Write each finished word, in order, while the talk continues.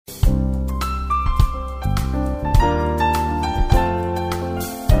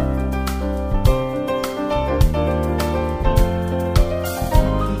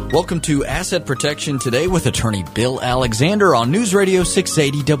welcome to Asset Protection Today with attorney Bill Alexander on News Radio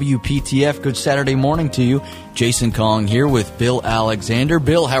 680 WPTF. Good Saturday morning to you. Jason Kong here with Bill Alexander.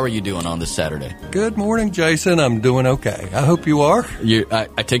 Bill, how are you doing on this Saturday? Good morning, Jason. I'm doing okay. I hope you are.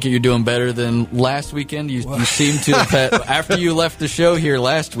 I take it you're doing better than last weekend. You seem to have had, after you left the show here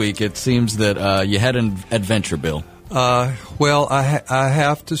last week, it seems that you had an adventure, Bill. Well, I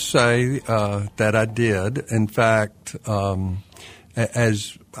have to say that I did. In fact,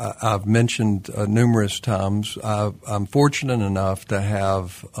 as I've mentioned numerous times, I'm fortunate enough to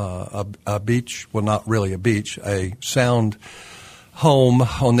have a beach, well, not really a beach, a sound home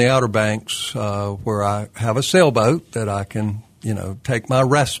on the Outer Banks where I have a sailboat that I can, take my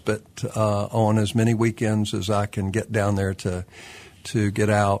respite on as many weekends as I can get down there to get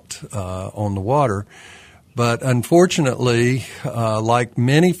out on the water. But unfortunately, like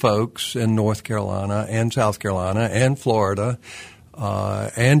many folks in North Carolina and South Carolina and Florida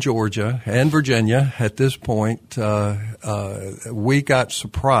and Georgia and Virginia at this point, we got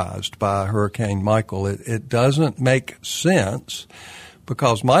surprised by Hurricane Michael. It doesn't make sense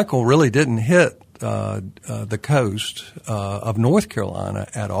because Michael really didn't hit the coast of North Carolina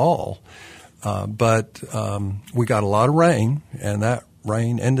at all. But we got a lot of rain, and that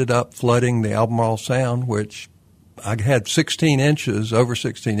rain ended up flooding the Albemarle Sound, which I had 16 inches, over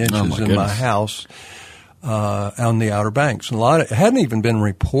 16 inches in my house on the Outer Banks. And it hadn't even been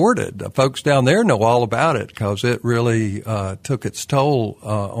reported. Folks down there know all about it because it really took its toll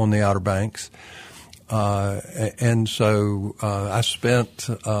on the Outer Banks. And so I spent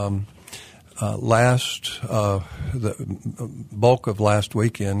the bulk of last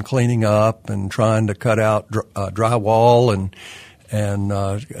weekend cleaning up and trying to cut out drywall and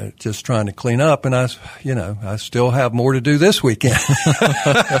just trying to clean up. And I still have more to do this weekend.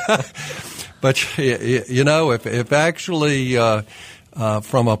 But, if actually,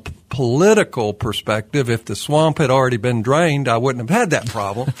 from a political perspective, if the swamp had already been drained, I wouldn't have had that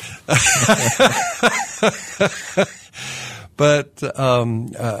problem. But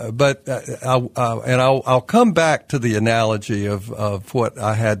I'll come back to the analogy of what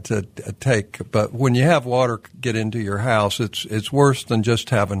I had to take. But when you have water get into your house, it's worse than just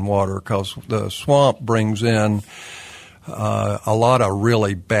having water because the swamp brings in a lot of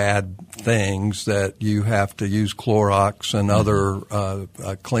really bad things that you have to use Clorox and other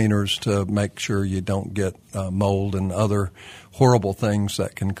cleaners to make sure you don't get mold and other horrible things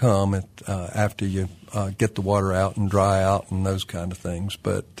that can come after you get the water out and dry out and those kind of things.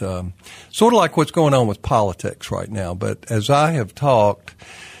 But sort of like what's going on with politics right now. But as I have talked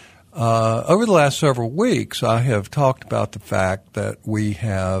over the last several weeks, I have talked about the fact that we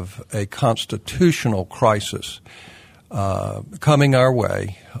have a constitutional crisis coming our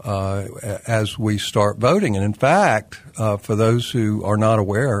way as we start voting. And in fact, for those who are not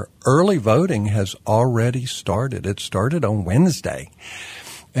aware, early voting has already started. It started on Wednesday.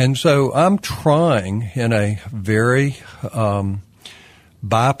 And so I'm trying in a very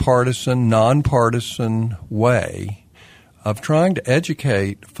bipartisan, nonpartisan way of trying to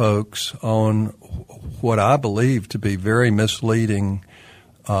educate folks on what I believe to be very misleading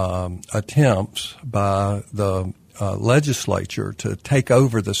attempts by the legislature to take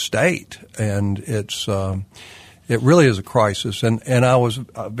over the state, and it really is a crisis. And I was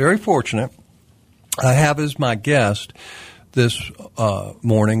very fortunate. I have as my guest this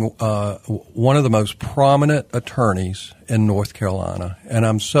morning one of the most prominent attorneys in North Carolina, and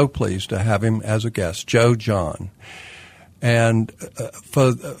I'm so pleased to have him as a guest, Joe John. And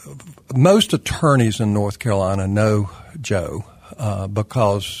for most attorneys in North Carolina know Joe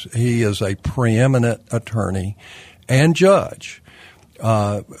because he is a preeminent attorney and judge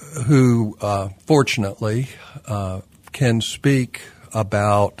who fortunately can speak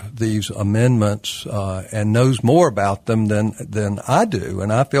about these amendments and knows more about them than I do.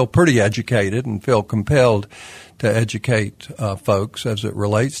 And I feel pretty educated and feel compelled to educate folks as it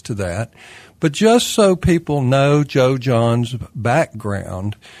relates to that. But just so people know Joe John's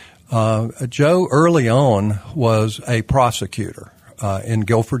background, Joe early on was a prosecutor in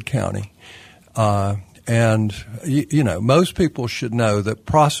Guilford County. And, most people should know that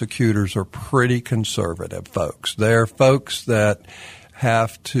prosecutors are pretty conservative folks. They're folks that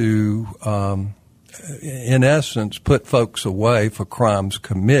have to, in essence, put folks away for crimes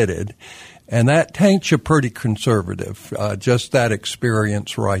committed. And that taints you pretty conservative, just that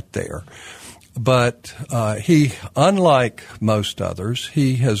experience right there. But he, unlike most others,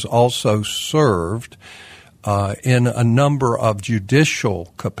 he has also served in a number of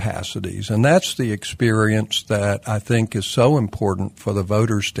judicial capacities. And that's the experience that I think is so important for the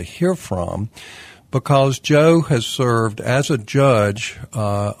voters to hear from, because Joe has served as a judge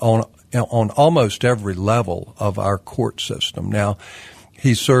on almost every level of our court system. Now,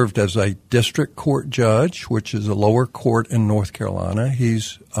 he served as a district court judge, which is a lower court in North Carolina.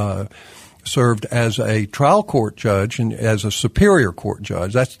 He's served as a trial court judge and as a superior court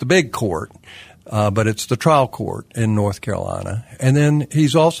judge. That's the big court, but it's the trial court in North Carolina. And then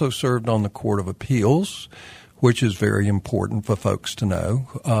he's also served on the Court of Appeals, which is very important for folks to know.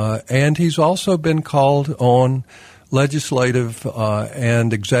 And he's also been called on legislative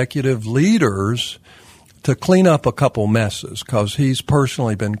and executive leaders to clean up a couple messes, because he's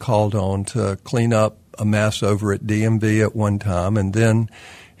personally been called on to clean up a mess over at DMV at one time, and then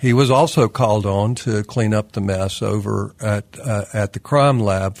he was also called on to clean up the mess over at the crime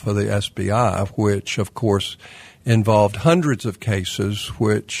lab for the SBI, which of course involved hundreds of cases,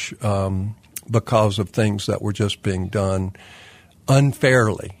 which because of things that were just being done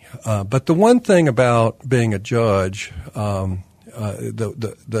unfairly. But the one thing about being a judge, the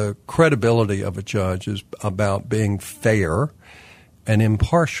credibility of a judge is about being fair and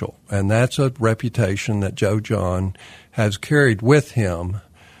impartial, and that's a reputation that Joe John has carried with him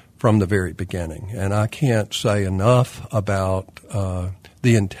from the very beginning. And I can't say enough about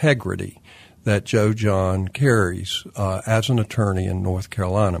the integrity that Joe John carries as an attorney in North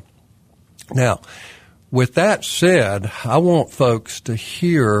Carolina. Now, with that said, I want folks to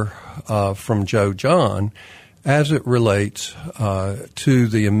hear from Joe John as it relates to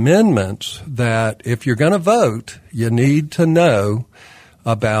the amendments that, if you're going to vote, you need to know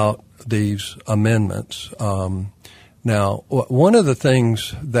about these amendments. Now, one of the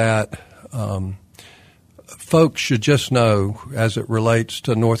things that folks should just know as it relates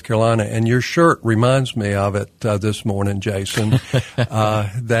to North Carolina, and your shirt reminds me of it this morning, Jason,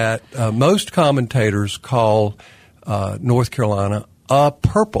 that most commentators call North Carolina a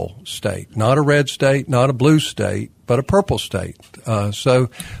purple state, not a red state, not a blue state, but a purple state. So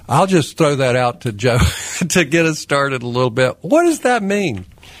I'll just throw that out to Joe to get us started a little bit. What does that mean?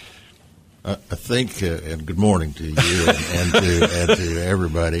 I think, and good morning to you and to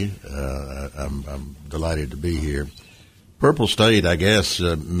everybody. I'm delighted to be here. Purple state, I guess,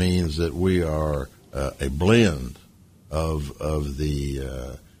 means that we are a blend of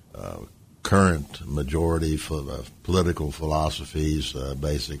the current majority for political philosophies,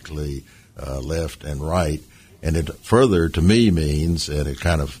 basically left and right. And it further, to me, means, and it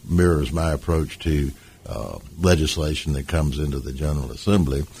kind of mirrors my approach to legislation that comes into the General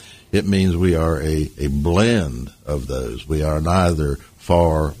Assembly, it means we are a blend of those. We are neither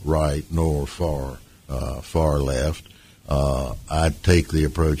far right nor far left. I take the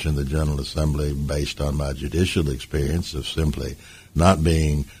approach in the General Assembly based on my judicial experience of simply not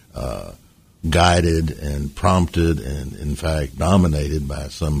being guided and prompted and, in fact, dominated by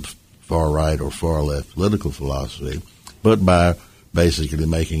some far right or far left political philosophy, but by basically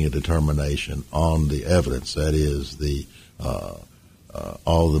making a determination on the evidence. That is, the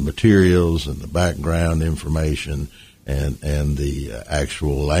all the materials and the background information and the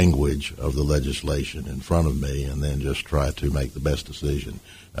actual language of the legislation in front of me, and then just try to make the best decision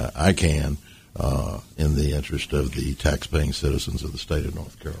I can in the interest of the tax-paying citizens of the state of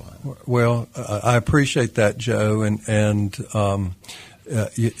North Carolina. Well, I appreciate that, Joe, and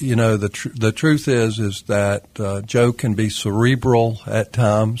you know, the truth is that Joe can be cerebral at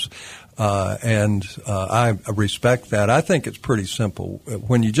times. And I respect that. I think it's pretty simple.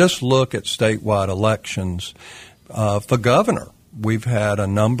 When you just look at statewide elections, for governor, we've had a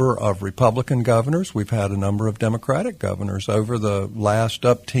number of Republican governors. We've had a number of Democratic governors over the last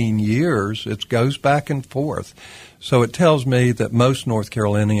 10 years. It goes back and forth. So it tells me that most North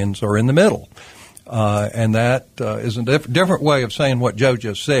Carolinians are in the middle. And that is a different way of saying what Joe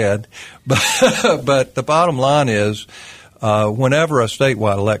just said. But the bottom line is, whenever a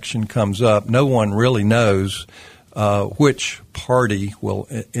statewide election comes up, no one really knows which party will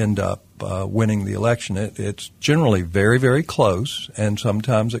end up winning the election. It's generally very, very close, and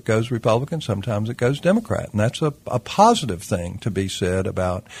sometimes it goes Republican, sometimes it goes Democrat, and that's a positive thing to be said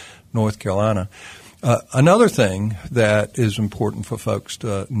about North Carolina. Another thing that is important for folks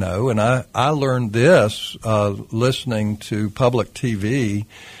to know, and I learned this listening to public TV.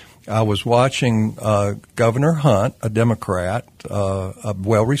 I was watching Governor Hunt, a Democrat, a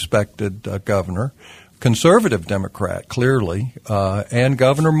well-respected governor, conservative Democrat, clearly, and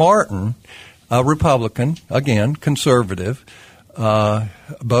Governor Martin, a Republican, again, conservative,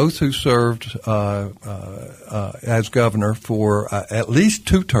 both who served as governor for at least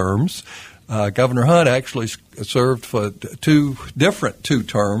 2 terms. Governor Hunt actually served for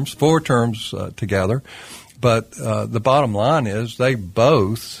 4 terms together. But the bottom line is they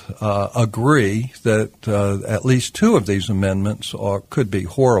both agree that at least two of these amendments could be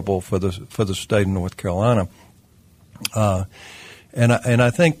horrible for the state of North Carolina. And I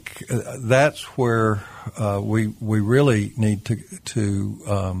think that's where we really need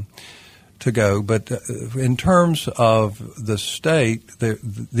to go. But in terms of the state,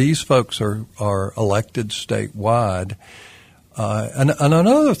 these folks are elected statewide. And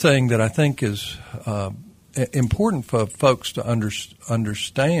another thing that I think is important for folks to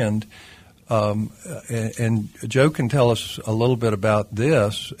understand, and Joe can tell us a little bit about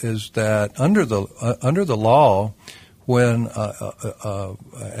this, is that under the law, when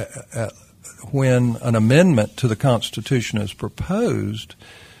an amendment to the Constitution is proposed,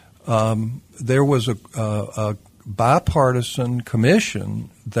 there was a bipartisan commission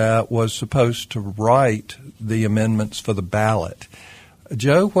that was supposed to write the amendments for the ballot.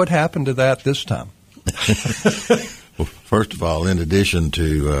 Joe, what happened to that this time? Well, first of all, in addition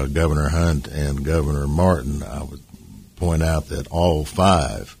to Governor Hunt and Governor Martin, I would point out that all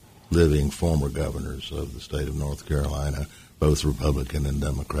 5 living former governors of the state of North Carolina, both Republican and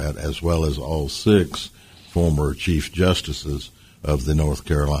Democrat, as well as all 6 former chief justices of the North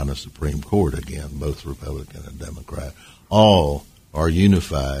Carolina Supreme Court, again, both Republican and Democrat, all are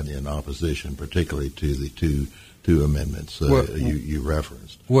unified in opposition, particularly to the two amendments you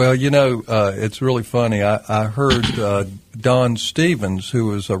referenced. Well, it's really funny. I heard Don Stevens, who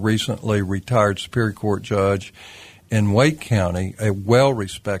was a recently retired Superior Court judge in Wake County, a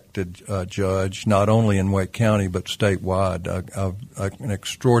well-respected judge, not only in Wake County but statewide, an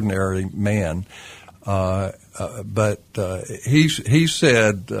extraordinary man. But he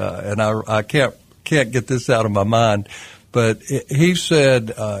said, and I can't get this out of my mind, but he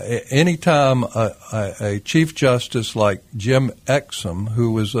said anytime a Chief Justice like Jim Exum,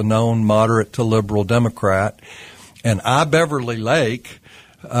 who was a known moderate to liberal Democrat, and I. Beverly Lake,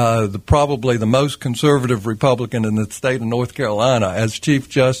 probably the most conservative Republican in the state of North Carolina, as Chief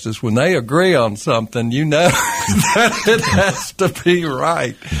Justice, when they agree on something, that it has to be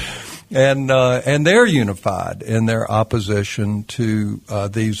right. And they're unified in their opposition to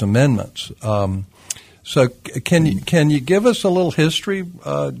these amendments. So can you give us a little history,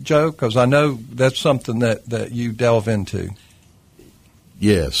 Joe? Because I know that's something that you delve into.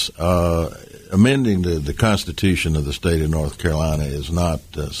 Yes. Amending the Constitution of the state of North Carolina is not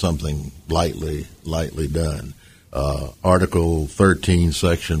something lightly done. Article 13,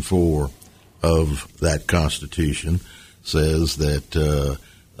 Section 4 of that Constitution says that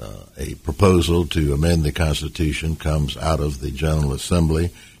a proposal to amend the Constitution comes out of the General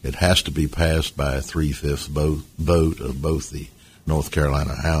Assembly. It has to be passed by a 3/5 vote of both the North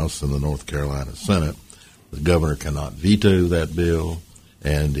Carolina House and the North Carolina Senate. The governor cannot veto that bill,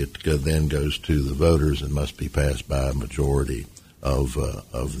 and it then goes to the voters and must be passed by a majority of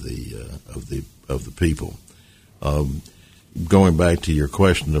the people. Going back to your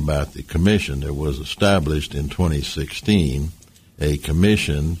question about the commission, there was established in 2016 a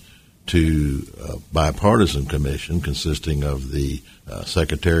commission bipartisan commission consisting of the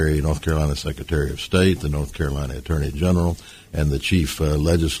North Carolina Secretary of State, the North Carolina Attorney General, and the Chief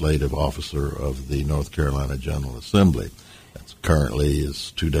Legislative Officer of the North Carolina General Assembly. That currently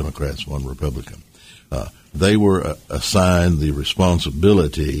is 2 Democrats, 1 Republican. They were assigned the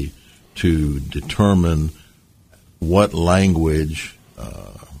responsibility to determine what language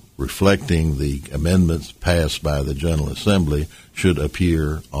reflecting the amendments passed by the General Assembly should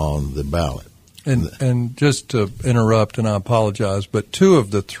appear on the ballot. And just to interrupt, and I apologize, but 2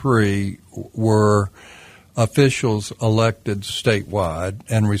 of the 3 were officials elected statewide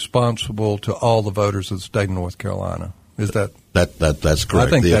and responsible to all the voters of the state of North Carolina. Is that that's correct?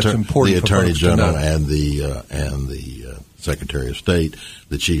 I think that's important. The Attorney General and the Secretary of State,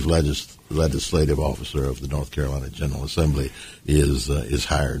 the Chief Legislative Officer of the North Carolina General Assembly, is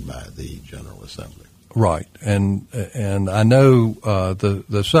hired by the General Assembly. Right, and I know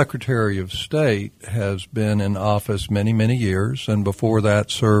the Secretary of State has been in office many years, and before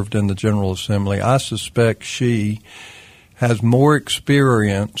that served in the General Assembly. I suspect she has more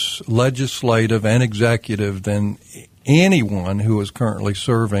experience, legislative and executive, than anyone who is currently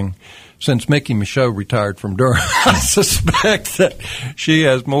serving. Since Mickey Michaud retired from Durham, I suspect that she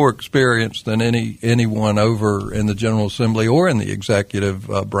has more experience than anyone over in the General Assembly or in the executive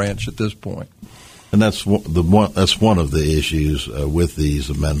branch at this point. And that's one of the issues with these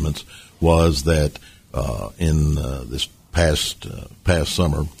amendments, was that in this past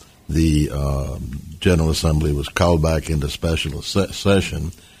summer, the General Assembly was called back into special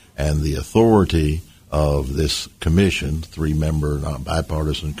session, and the authority of this commission, 3-member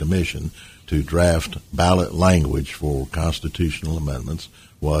bipartisan commission, to draft ballot language for constitutional amendments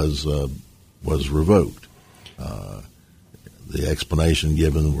was revoked. The explanation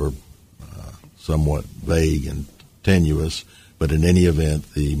given were somewhat vague and tenuous, but in any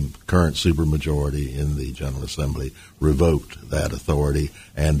event, the current supermajority in the General Assembly revoked that authority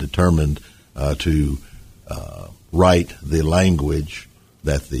and determined to write the language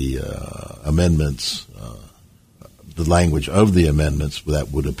that the amendments, the language of the amendments that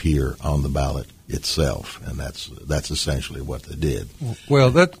would appear on the ballot itself, and that's essentially what they did.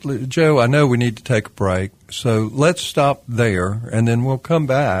 Well, Joe, I know we need to take a break, so let's stop there, and then we'll come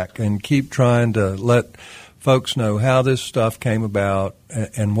back and keep trying to let folks know how this stuff came about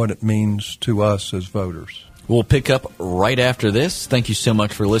and what it means to us as voters. We'll pick up right after this. Thank you so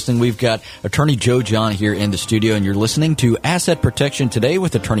much for listening. We've got Attorney Joe John here in the studio, and you're listening to Asset Protection Today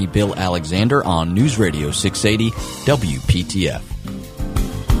with Attorney Bill Alexander on News Radio 680 WPTF.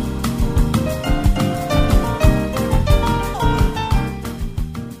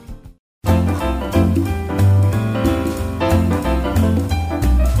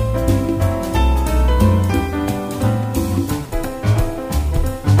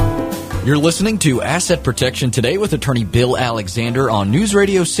 You're listening to Asset Protection Today with Attorney Bill Alexander on News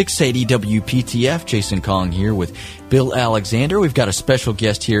Radio 680 WPTF. Jason Kong here with Bill Alexander. We've got a special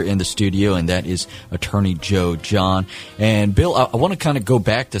guest here in the studio, and that is Attorney Joe John. And Bill, I want to kind of go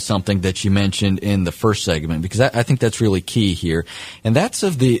back to something that you mentioned in the first segment, because I think that's really key here, and that's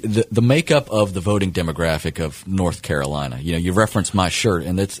of the makeup of the voting demographic of North Carolina. You know, you referenced my shirt,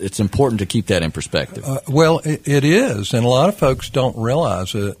 and it's important to keep that in perspective. Well, it is, and a lot of folks don't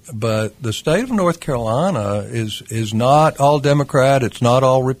realize it, but the state of North Carolina is not all Democrat. It's not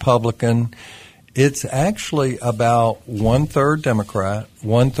all Republican. It's actually about 1/3 Democrat,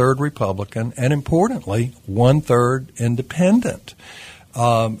 1/3 Republican, and importantly, 1/3 independent.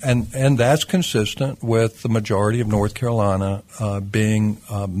 And that's consistent with the majority of North Carolina being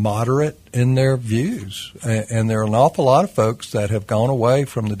moderate in their views. And there are an awful lot of folks that have gone away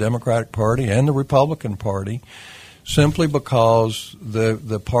from the Democratic Party and the Republican Party simply because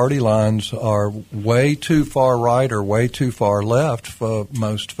the party lines are way too far right or way too far left for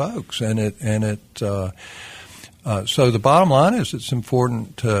most folks. So the bottom line is it's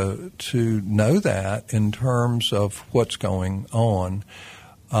important to know that in terms of what's going on.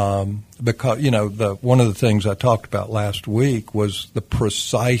 Because, one of the things I talked about last week was the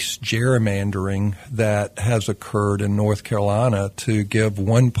precise gerrymandering that has occurred in North Carolina to give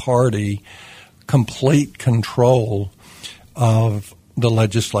one party complete control of the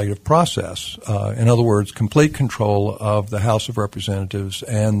legislative process. In other words, complete control of the House of Representatives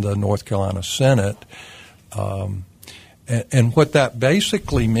and the North Carolina Senate. And what that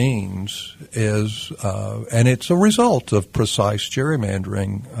basically means is, and it's a result of precise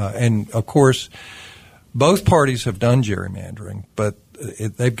gerrymandering. And, of course, both parties have done gerrymandering, but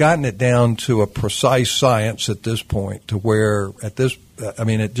they've gotten it down to a precise science at this point to where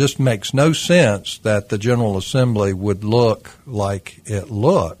it just makes no sense that the General Assembly would look like it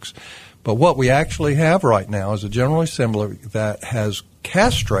looks. But what we actually have right now is a General Assembly that has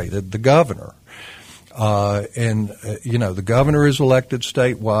castrated the governor. The governor is elected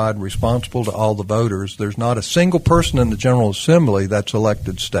statewide, responsible to all the voters. There's not a single person in the General Assembly that's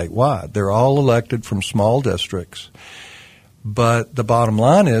elected statewide. They're all elected from small districts. But the bottom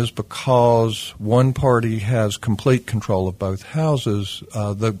line is because one party has complete control of both houses,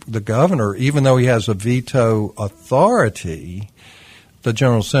 the governor, even though he has a veto authority, the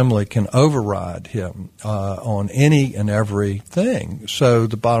General Assembly can override him on any and everything. So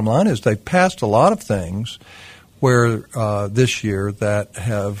the bottom line is they've passed a lot of things where this year that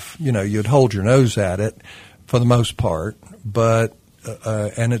have, you'd hold your nose at it for the most part, but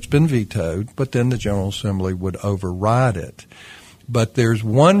and it's been vetoed, but then the General Assembly would override it. But there's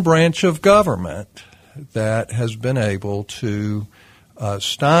one branch of government that has been able to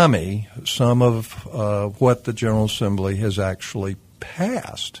stymie some of what the General Assembly has actually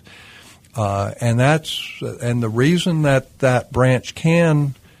passed. And the reason that branch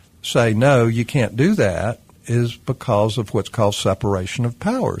can say, no, you can't do that, is because of what's called separation of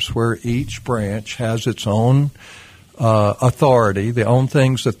powers, where each branch has its own authority, the own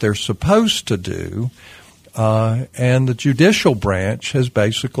things that they're supposed to do, and the judicial branch has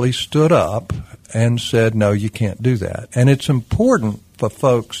basically stood up and said, no, you can't do that. And it's important for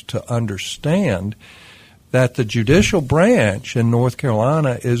folks to understand that the judicial branch in North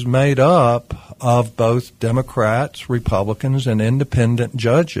Carolina is made up of both Democrats, Republicans, and independent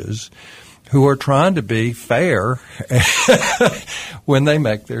judges who are trying to be fair when they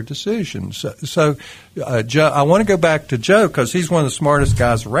make their decisions. So Joe, I want to go back to Joe because he's one of the smartest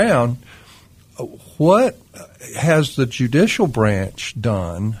guys around. What has the judicial branch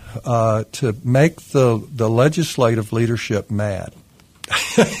done to make the legislative leadership mad?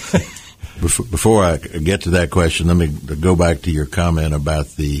 Before I get to that question, let me go back to your comment about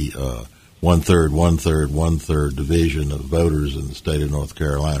the one-third division of voters in the state of North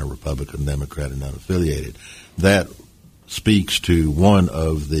Carolina, Republican, Democrat, and unaffiliated. That speaks to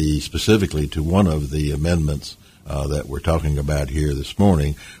specifically to one of the amendments that we're talking about here this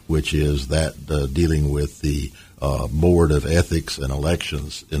morning, which is that dealing with the Board of Ethics and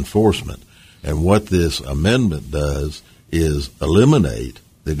Elections Enforcement. And what this amendment does is eliminate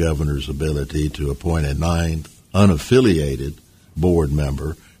the governor's ability to appoint a 9th unaffiliated board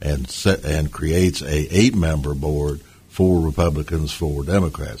member and creates a 8-member board, 4 Republicans, 4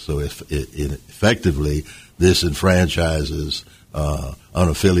 Democrats. So effectively, this enfranchises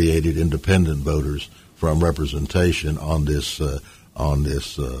unaffiliated independent voters from representation on this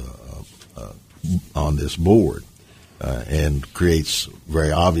board, and creates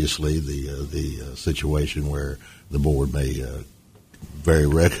very obviously the situation where the board may very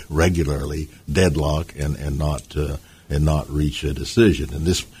regularly deadlock and not reach a decision. And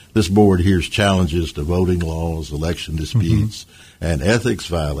this board hears challenges to voting laws, election disputes, and ethics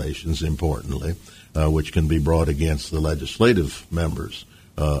violations, importantly, which can be brought against the legislative members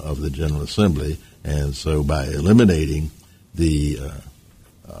of the General Assembly. And so by eliminating the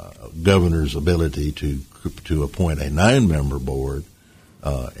governor's ability to appoint a 9-member board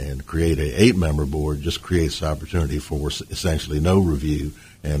and create a 8-member board, just creates opportunity for essentially no review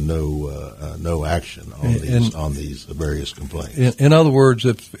and no action on these various complaints. In other words,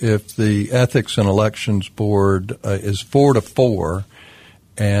 if the Ethics and Elections Board is 4-4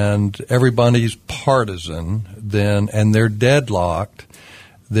 and everybody's partisan, and they're deadlocked,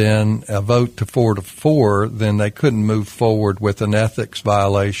 then a vote to 4-4, then they couldn't move forward with an ethics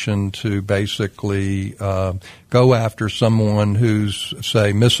violation to basically go after someone who's,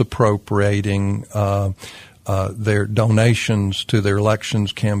 say, misappropriating their donations to their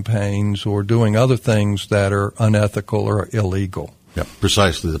elections campaigns or doing other things that are unethical or illegal. Yeah,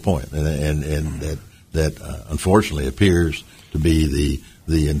 precisely the point, and that unfortunately appears to be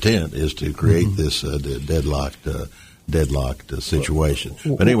the intent is to create this deadlocked situation.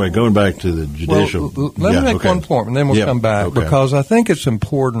 But anyway, going back to the judicial... Well, let me make one point, and then we'll come back, because I think it's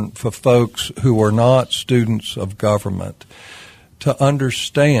important for folks who are not students of government to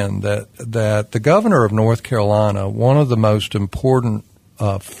understand that the governor of North Carolina, one of the most important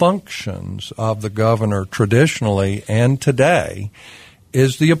functions of the governor traditionally and today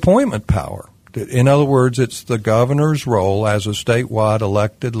is the appointment power. In other words, it's the governor's role as a statewide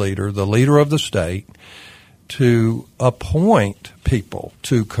elected leader, the leader of the state, to appoint people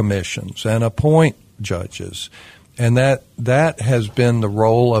to commissions and appoint judges. And that has been the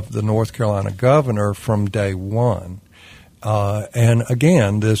role of the North Carolina governor from day one. And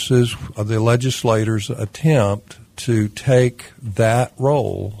again, this is the legislator's attempt to take that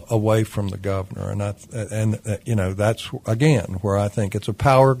role away from the governor. And that's, again, where I think it's a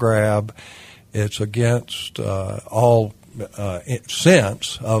power grab. It's against all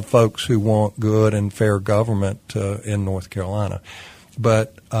sense of folks who want good and fair government in North Carolina.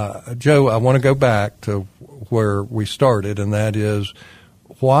 But, Joe, I want to go back to where we started, and that is,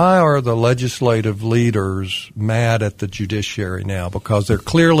 why are the legislative leaders mad at the judiciary now? Because they're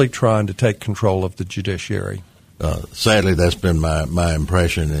clearly trying to take control of the judiciary. Sadly, that's been my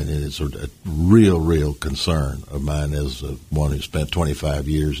impression, and it's a real concern of mine as one who spent 25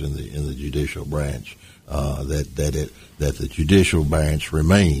 years in the judicial branch. That the judicial branch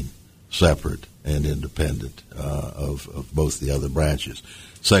remain separate and independent of both the other branches.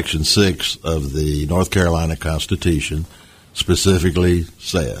 Section 6 of the North Carolina Constitution specifically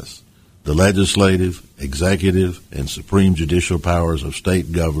says the legislative, executive, and supreme judicial powers of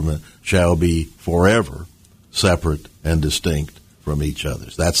state government shall be forever separate and distinct from each other.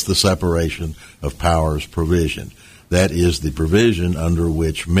 That's the separation of powers provision. That is the provision under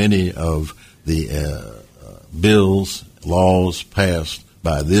which many of the bills, laws passed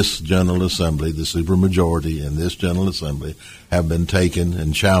by this General Assembly, the supermajority in this General Assembly, have been taken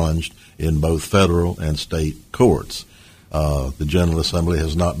and challenged in both federal and state courts. The General Assembly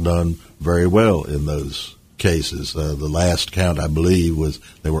has not done very well in those cases. The last count, I believe, was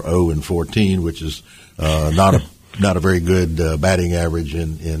they were 0-14, which is not a very good batting average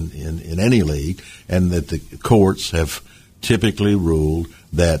in any league, and that the courts have typically ruled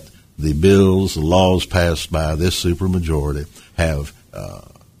that the bills, the laws passed by this supermajority have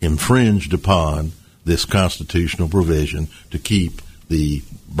infringed upon this constitutional provision to keep the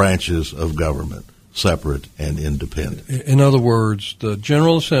branches of government separate and independent. In other words, the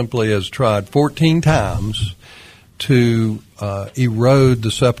General Assembly has tried 14 times to erode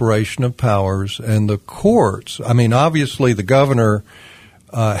the separation of powers, and the courts, I mean, obviously the governor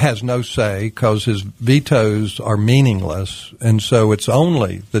has no say because his vetoes are meaningless, and so it's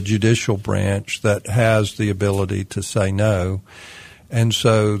only the judicial branch that has the ability to say no. And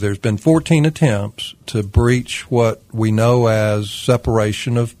so there's been 14 attempts to breach what we know as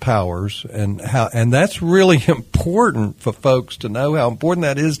separation of powers, and that's really important for folks to know how important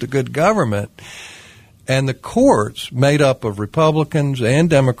that is to good government. And the courts, made up of Republicans and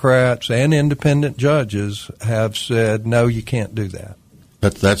Democrats and independent judges, have said, no, you can't do that.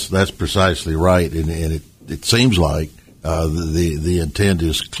 That's precisely right, and it seems like the intent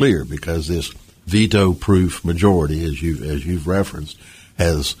is clear, because this veto-proof majority, as you've referenced,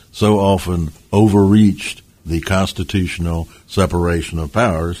 has so often overreached the constitutional separation of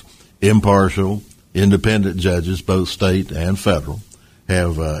powers. Impartial, independent judges, both state and federal,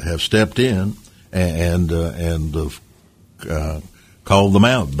 have stepped in and called them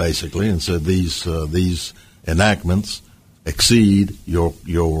out basically, and said these enactments exceed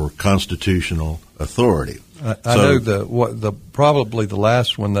your constitutional authority. I know probably the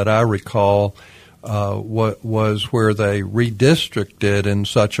last one that I recall was where they redistricted in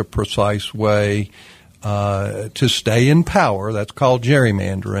such a precise way to stay in power. That's called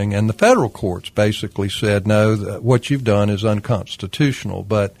gerrymandering, and the federal courts basically said, no, what you've done is unconstitutional.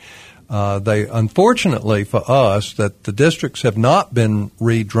 But they, unfortunately for us, that the districts have not been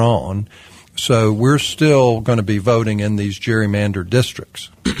redrawn, so we're still going to be voting in these gerrymandered districts.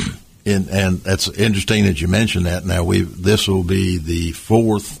 And that's interesting that you mentioned that. Now this will be the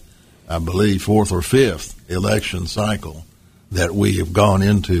fourth or fifth election cycle that we have gone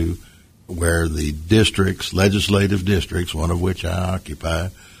into where the districts, legislative districts, one of which I occupy,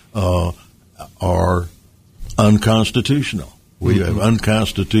 are unconstitutional. We have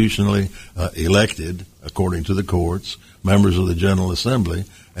unconstitutionally elected, according to the courts, members of the General Assembly,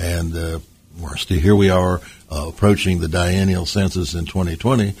 and here we are approaching the biennial census in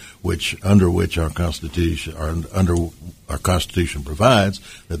 2020, under which our Constitution provides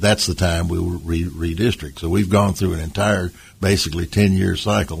that's the time we will redistrict. So we've gone through an entire, basically 10-year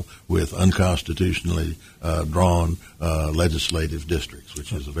cycle with unconstitutionally drawn legislative districts,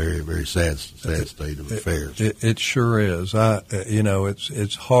 which is a very, very sad state of affairs. It sure is.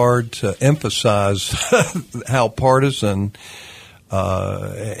 It's hard to emphasize how partisan.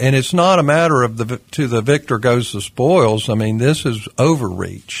 And it's not a matter of to the victor goes the spoils. I mean, this is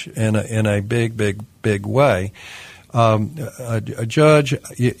overreach in a big, big, big way. A judge, I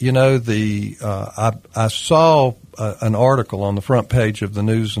saw an article on the front page of the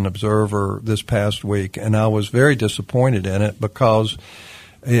News and Observer this past week, and I was very disappointed in it because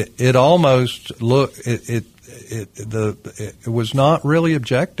it almost looked it was not really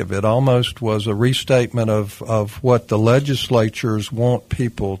objective. It almost was a restatement of what the legislatures want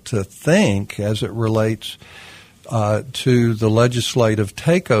people to think as it relates to the legislative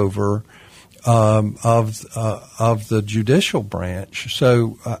takeover of the judicial branch.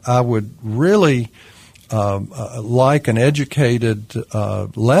 So I would really like an educated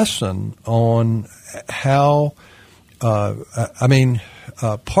lesson on how. Part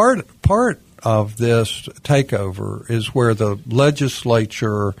of this takeover is where the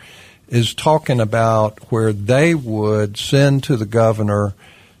legislature is talking about where they would send to the governor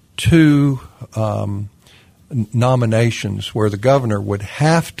two nominations where the governor would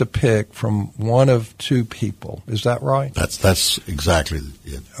have to pick from one of two people. Is that right? That's exactly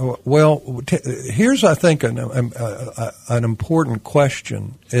it. Well, here's, I think, an important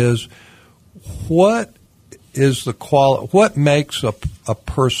question is what makes a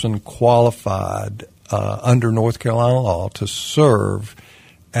person qualified under North Carolina law to serve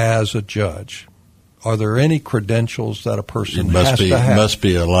as a judge? Are there any credentials that a person has to have? It must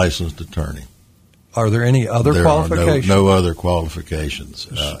be a licensed attorney. Are there any other qualifications? No other qualifications,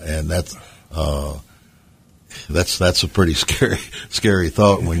 and that's a pretty scary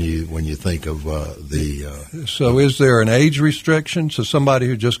thought when you think of the. So, is there an age restriction? So, somebody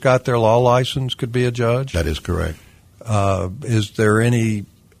who just got their law license could be a judge? That is correct. Is there any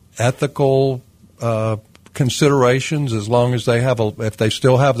ethical considerations as long as if they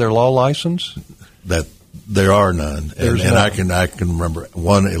still have their law license? That there are none, and I can remember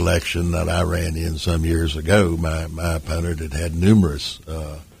one election that I ran in some years ago. My opponent had numerous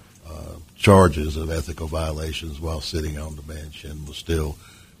charges of ethical violations while sitting on the bench, and was still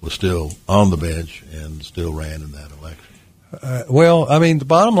on the bench and still ran in that election. Well, I mean, the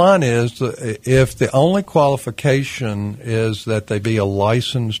bottom line is if the only qualification is that they be a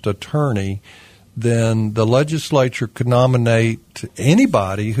licensed attorney, then the legislature could nominate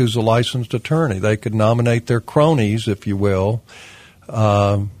anybody who's a licensed attorney. They could nominate their cronies, if you will,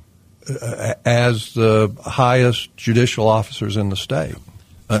 as the highest judicial officers in the state.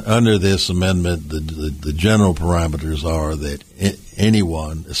 Under this amendment, the general parameters are that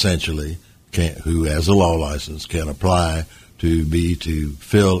anyone, essentially, who has a law license can apply to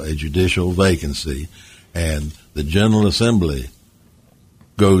fill a judicial vacancy, and the General Assembly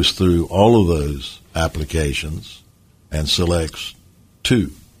goes through all of those applications and selects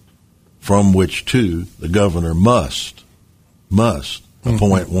two, from which two the governor must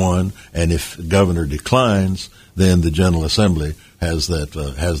appoint one, and if the governor declines, then the General Assembly has the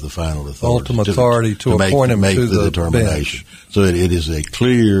final authority, ultimate authority to appoint him make to the the determination. bench. So it is a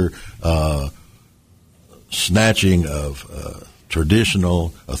clear snatching of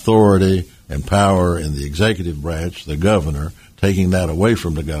traditional authority and power in the executive branch, the governor, taking that away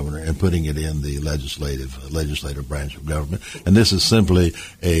from the governor and putting it in the legislative branch of government. And this is simply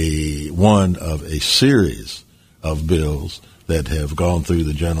one of a series of bills that have gone through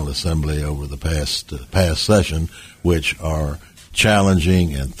the General Assembly over the past session, which are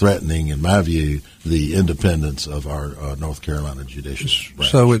challenging and threatening, in my view, the independence of our North Carolina judicial branch.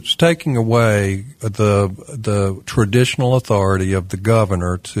 So it's taking away the traditional authority of the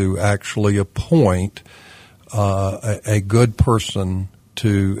governor to actually appoint a good person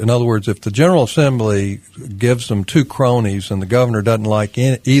to. In other words, if the General Assembly gives them two cronies and the governor doesn't like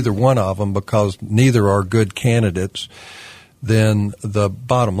either one of them because neither are good candidates, then the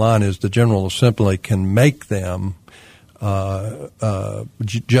bottom line is the General Assembly can make them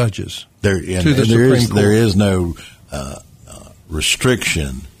judges to the Supreme Court. There is no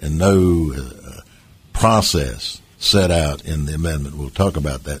restriction and no process set out in the amendment. We'll talk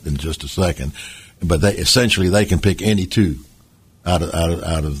about that in just a second. But they can pick any two out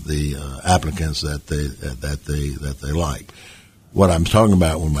of the applicants that they like. What I'm talking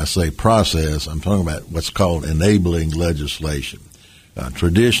about when I say process, I'm talking about what's called enabling legislation.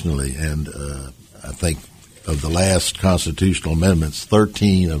 Traditionally, and I think of the last constitutional amendments,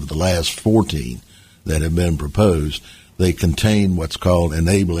 13 of the last 14 that have been proposed, they contain what's called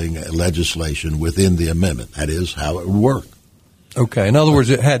enabling legislation within the amendment. That is how it would work. Okay. In other words,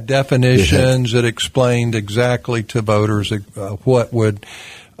 it had definitions. It explained exactly to voters what would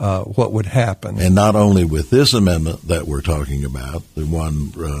happen. And not only with this amendment that we're talking about, the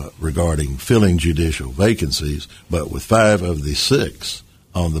one regarding filling judicial vacancies, but with 5 of the 6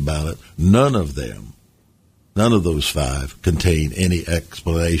 on the ballot, none of those 5 contain any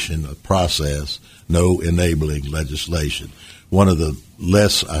explanation of process, no enabling legislation. One of the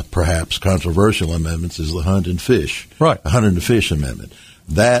less perhaps controversial amendments is the Hunt and Fish. Right. The Hunt and Fish amendment.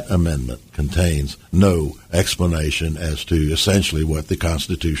 That amendment contains no explanation as to essentially what the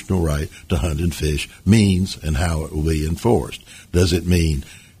constitutional right to hunt and fish means and how it will be enforced. Does it mean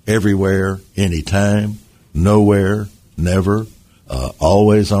everywhere, anytime, nowhere, never,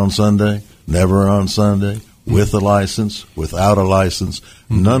 always on Sunday, never on Sunday, with a license, without a license?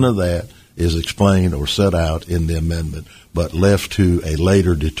 Mm-hmm. None of that is explained or set out in the amendment, but left to a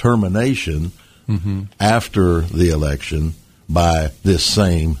later determination after the election by this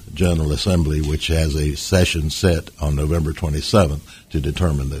same General Assembly, which has a session set on November 27th to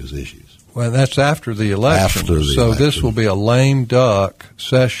determine those issues. Well, that's after the election. So this will be a lame duck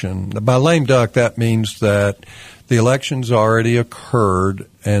session. By lame duck, that means that the election's already occurred,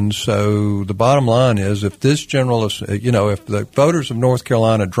 and so the bottom line is if this if the voters of North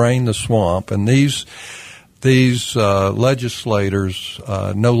Carolina drain the swamp and these legislators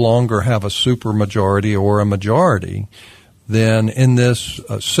no longer have a supermajority or a majority, then in this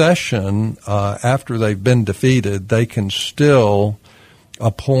session, after they've been defeated, they can still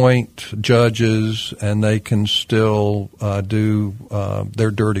appoint judges and they can still do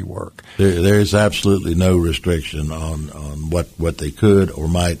their dirty work. There is absolutely no restriction on what they could or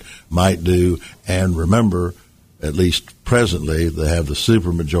might do. And remember, at least presently, they have the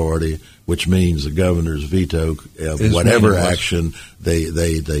supermajority, which means the governor's veto of whatever action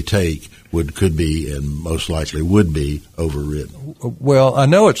they take could be and most likely would be overridden. Well, I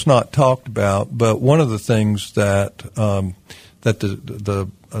know it's not talked about, but one of the things that the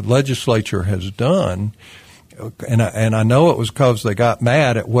legislature has done, and I know it was because they got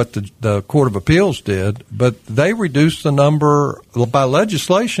mad at what the Court of Appeals did, but they reduced the number by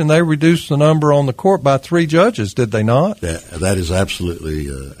legislation. They reduced the number on the court by 3 judges, did they not? That is absolutely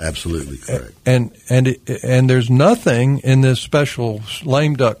correct. And there's nothing in this special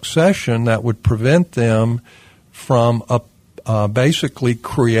lame duck session that would prevent them from basically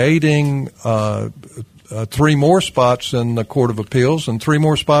creating 3 more spots in the Court of Appeals and 3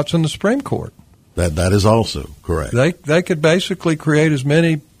 more spots in the Supreme Court. That is also correct. They could basically create as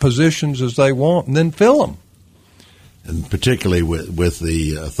many positions as they want and then fill them. And particularly with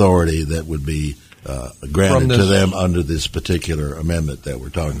the authority that would be granted to them under this particular amendment that we're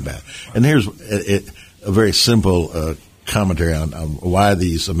talking about. And here's a very simple commentary on why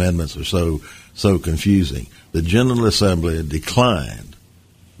these amendments are so confusing. The General Assembly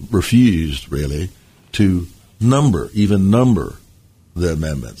refused really to number the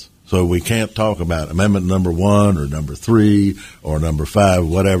amendments. So we can't talk about amendment number 1 or number 3 or number 5,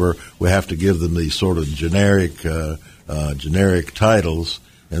 whatever. We have to give them these sort of generic titles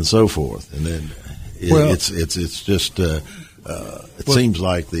and so forth. And then it seems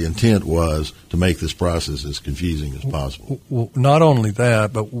like the intent was to make this process as confusing as possible. Well, not only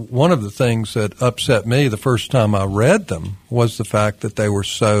that, but one of the things that upset me the first time I read them was the fact that they were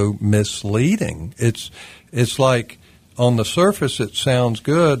so misleading. It's like on the surface it sounds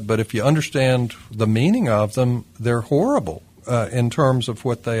good, but if you understand the meaning of them, they're horrible in terms of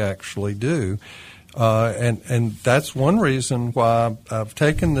what they actually do. And that's one reason why I've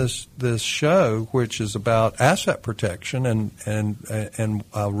taken this show, which is about asset protection, and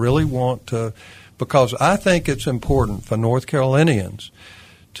I really want to, because I think it's important for North Carolinians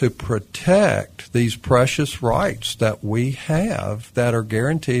to protect these precious rights that we have that are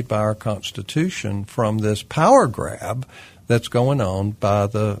guaranteed by our Constitution from this power grab that's going on by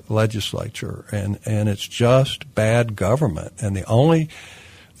the legislature. And it's just bad government. And the only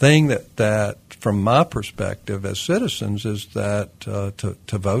thing that from my perspective as citizens is that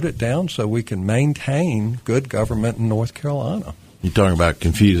to vote it down so we can maintain good government in North Carolina. You're talking about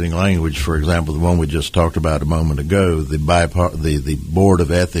confusing language. For example, the one we just talked about a moment ago, the Board of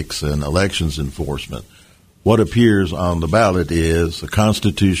Ethics and Elections Enforcement. What appears on the ballot is a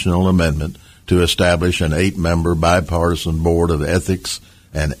constitutional amendment to establish an 8-member bipartisan Board of Ethics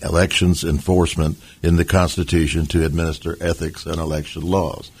and Elections Enforcement in the Constitution to administer ethics and election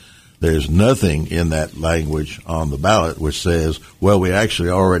laws. There's nothing in that language on the ballot which says, well, we actually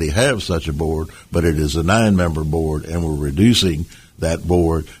already have such a board, but it is a 9-member board, and we're reducing that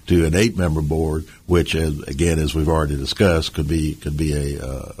board to an 8-member board, which, as we've already discussed, could be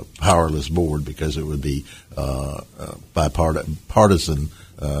a powerless board because it would be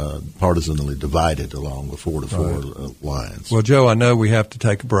partisanly divided along the 4-to-4 lines. Well, Joe, I know we have to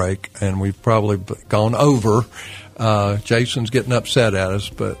take a break, and we've probably gone over. Jason's getting upset at us,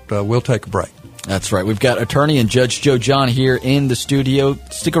 but we'll take a break. That's right. We've got attorney and Judge Joe John here in the studio.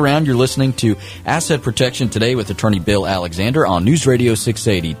 Stick around. You're listening to Asset Protection Today with attorney Bill Alexander on News Radio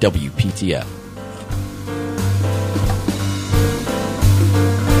 680 WPTF.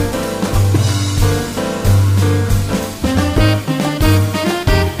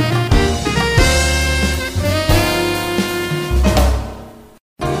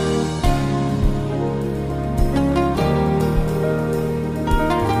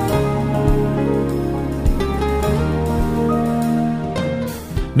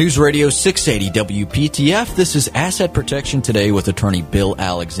 News Radio 680 WPTF. This is Asset Protection Today with attorney Bill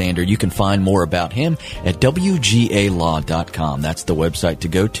Alexander. You can find more about him at WGALaw.com. That's the website to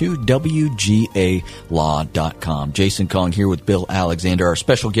go to, WGALaw.com. Jason Kong here with Bill Alexander. Our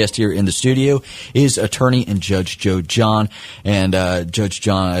special guest here in the studio is attorney and Judge Joe John. And Judge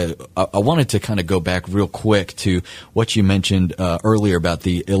John, I wanted to kind of go back real quick to what you mentioned earlier about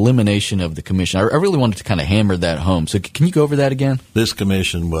the elimination of the commission. I really wanted to kind of hammer that home. So can you go over that again? This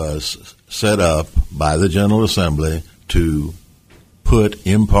commission was set up by the General Assembly to put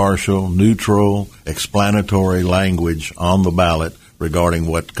impartial, neutral, explanatory language on the ballot regarding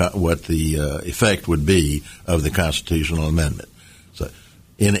what the effect would be of the constitutional amendment. So,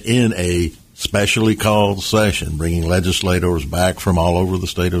 in a specially called session, bringing legislators back from all over the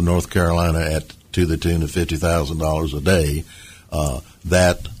state of North Carolina to the tune of $50,000 a day,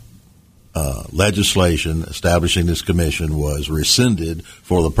 that legislation establishing this commission was rescinded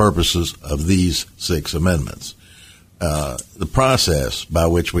for the purposes of these 6 amendments. The process by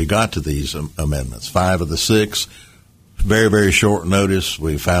which we got to these amendments, 5 of the 6, very, very short notice.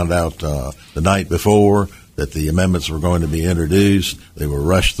 We found out the night before that the amendments were going to be introduced. They were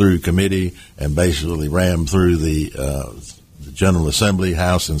rushed through committee and basically rammed through the General Assembly,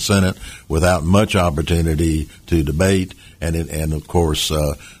 House, and Senate without much opportunity to debate. And of course,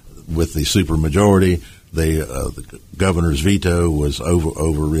 with the supermajority, the governor's veto was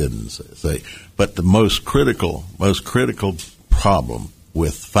overridden. But the most critical problem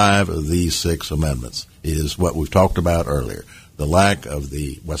with 5 of these 6 amendments is what we've talked about earlier: the lack of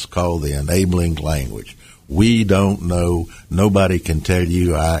what's called the enabling language. We don't know. Nobody can tell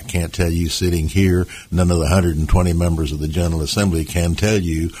you. I can't tell you sitting here. None of the 120 members of the General Assembly can tell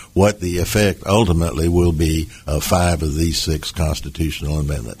you what the effect ultimately will be of 5 of these 6 constitutional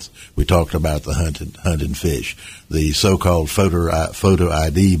amendments. We talked about the hunt and fish, the so-called photo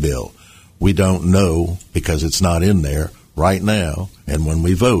ID bill. We don't know, because it's not in there right now, and when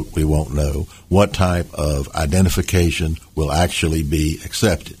we vote, we won't know what type of identification will actually be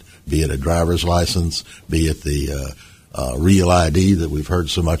accepted, be it a driver's license, be it the real ID that we've heard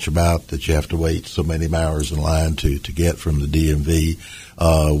so much about that you have to wait so many hours in line to get from the DMV.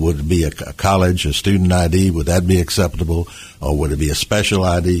 Would it be a college, a student ID? Would that be acceptable? Or would it be a special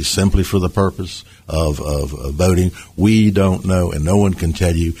ID simply for the purpose of voting? We don't know, and no one can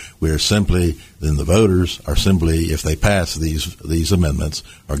tell you. We're simply, then the voters are simply, if they pass these amendments,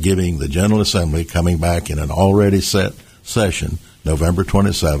 are giving the General Assembly, coming back in an already set session, November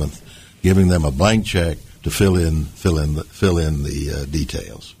 27th, giving them a blank check to fill in the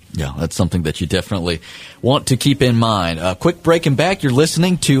details. Yeah, that's something that you definitely want to keep in mind. A quick break and back. You're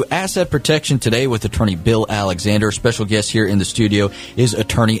listening to Asset Protection Today with Attorney Bill Alexander. Special guest here in the studio is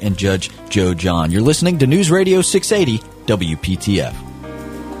Attorney and Judge Joe John. You're listening to News Radio 680 WPTF.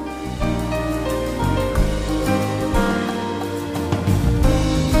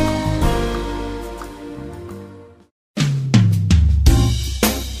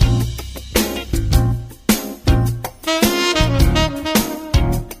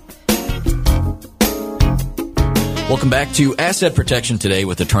 Welcome back to Asset Protection Today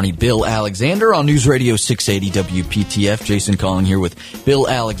with Attorney Bill Alexander on News Radio 680 WPTF. Jason calling here with Bill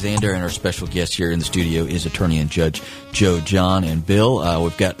Alexander, and our special guest here in the studio is Attorney and Judge Joe John. And Bill,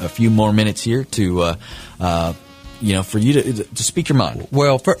 we've got a few more minutes here to, for you to speak your mind.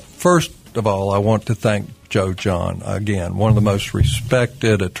 Well, first of all, I want to thank Joe John, again, one of the most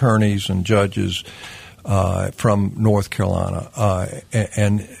respected attorneys and judges from North Carolina,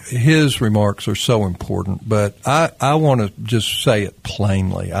 and his remarks are so important. But I want to just say it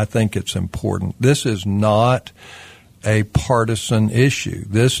plainly. I think it's important. This is not a partisan issue.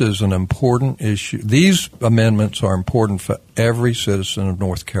 This is an important issue. These amendments are important for every citizen of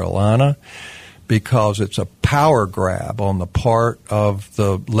North Carolina because it's a power grab on the part of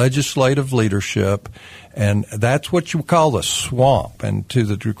the legislative leadership. And that's what you call the swamp. And to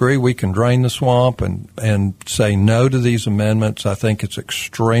the degree we can drain the swamp and say no to these amendments, I think it's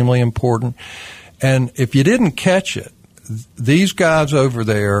extremely important. And if you didn't catch it, these guys over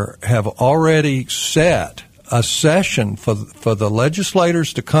there have already set a session for the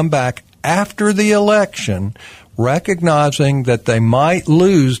legislators to come back after the election, recognizing that they might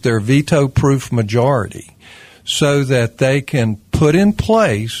lose their veto-proof majority, so that they can put in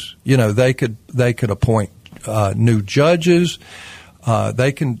place, they could appoint new judges.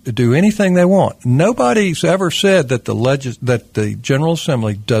 They can do anything they want. Nobody's ever said that the General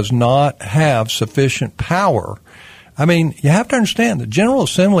Assembly does not have sufficient power. I mean, you have to understand the General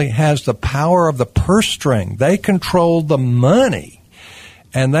Assembly has the power of the purse string. They control the money.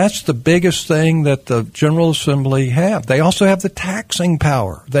 And that's the biggest thing that the General Assembly have. They also have the taxing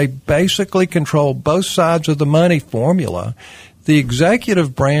power. They basically control both sides of the money formula. The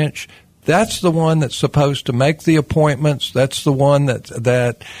executive branch, that's the one that's supposed to make the appointments. That's the one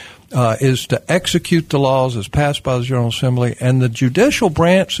that is to execute the laws as passed by the General Assembly. And the judicial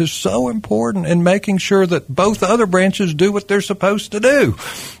branch is so important in making sure that both other branches do what they're supposed to do.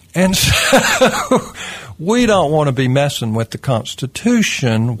 And so we don't want to be messing with the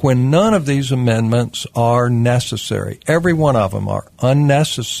Constitution when none of these amendments are necessary. Every one of them are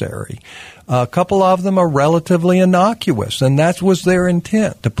unnecessary. A couple of them are relatively innocuous, and that was their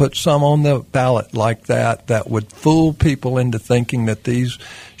intent, to put some on the ballot like that would fool people into thinking that these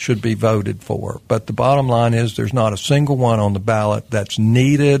should be voted for. But the bottom line is there's not a single one on the ballot that's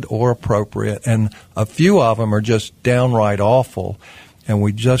needed or appropriate, and a few of them are just downright awful. And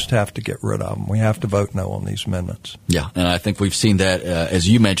we just have to get rid of them. We have to vote no on these amendments. Yeah, and I think we've seen that, as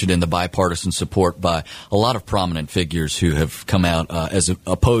you mentioned, in the bipartisan support by a lot of prominent figures who have come out as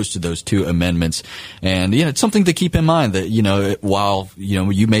opposed to those two amendments. And, it's something to keep in mind that, while,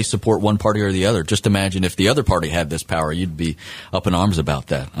 you may support one party or the other, just imagine if the other party had this power, you'd be up in arms about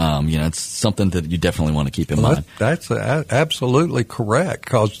that. It's something that you definitely want to keep in mind. That's absolutely correct,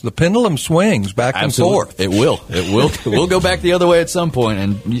 because the pendulum swings back and forth. It will. We'll go back the other way at some point,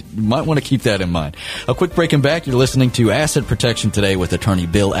 and you might want to keep that in mind. A quick break and back. You're listening to Asset Protection Today with Attorney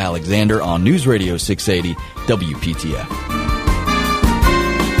Bill Alexander on News Radio 680 WPTF.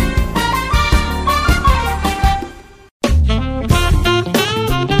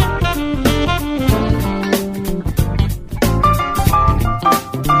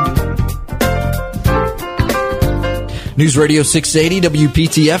 News Radio 680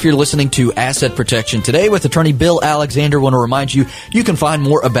 WPTF. You're listening to Asset Protection Today with attorney Bill Alexander. I want to remind you, you can find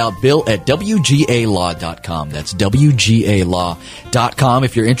more about Bill at WGAlaw.com. That's WGAlaw.com.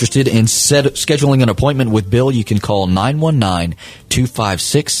 If you're interested in scheduling an appointment with Bill, you can call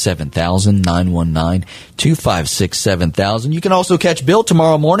 919-256-7000, 919-256-7000. You can also catch Bill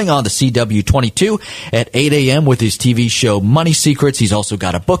tomorrow morning on the CW22 at 8 a.m. with his TV show Money Secrets. He's also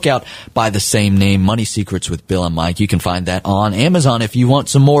got a book out by the same name, Money Secrets with Bill and Mike. You can find that on Amazon. If you want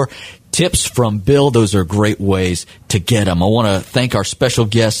some more tips from Bill, those are great ways to get them. I want to thank our special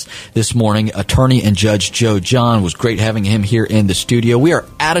guest this morning, attorney and Judge Joe John. It was great having him here in the studio. We are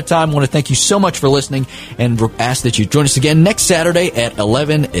out of time. I want to thank you so much for listening and ask that you join us again next Saturday at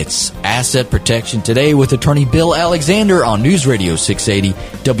 11. It's Asset Protection Today with attorney Bill Alexander on News Radio 680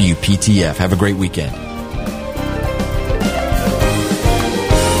 WPTF. Have a great weekend.